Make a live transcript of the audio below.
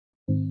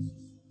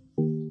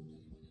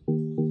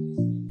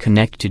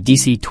Connect to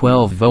DC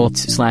 12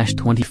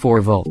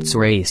 volts/24 volts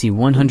or AC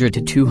 100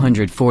 to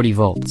 240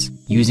 volts,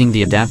 using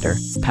the adapter,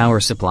 power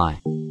supply.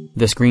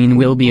 The screen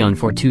will be on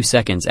for 2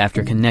 seconds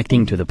after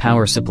connecting to the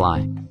power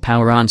supply.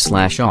 Power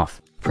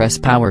on/off. Press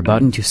power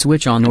button to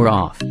switch on or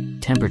off.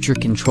 Temperature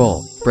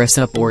control. Press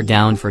up or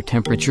down for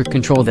temperature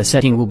control. The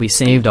setting will be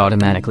saved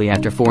automatically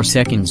after 4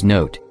 seconds.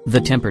 Note,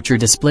 the temperature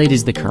displayed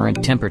is the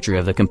current temperature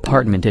of the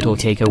compartment. It'll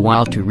take a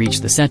while to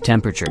reach the set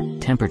temperature.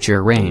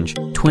 Temperature range,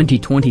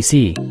 2020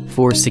 C,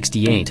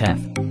 468 F.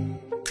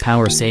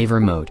 Power saver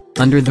mode.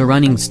 Under the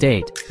running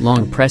state,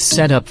 long press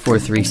setup for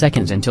 3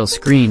 seconds until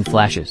screen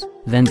flashes,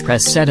 then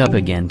press setup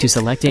again to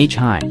select H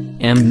high,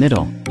 M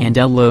middle, and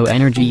L low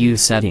energy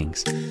use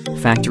settings.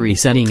 Factory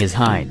setting is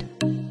hide.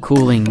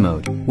 Cooling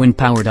mode. When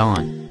powered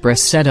on,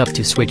 press setup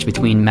to switch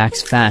between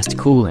max fast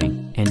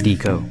cooling and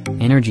eco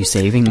energy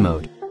saving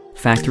mode.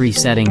 Factory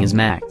setting is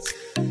max.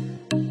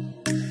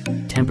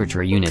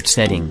 Temperature unit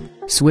setting.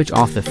 Switch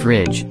off the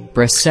fridge,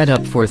 press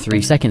setup for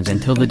 3 seconds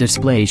until the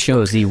display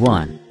shows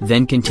E1,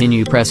 then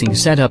continue pressing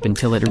setup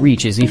until it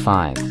reaches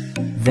E5.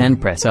 Then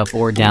press up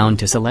or down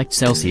to select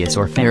Celsius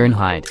or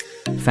Fahrenheit.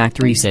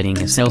 Factory setting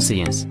is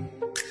Celsius.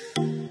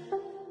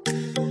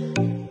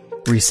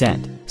 Reset.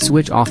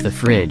 Switch off the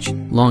fridge,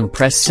 long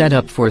press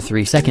setup for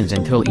 3 seconds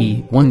until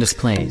E1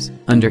 displays.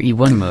 Under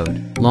E1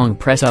 mode, long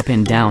press up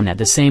and down at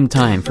the same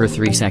time for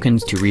 3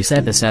 seconds to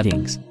reset the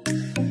settings.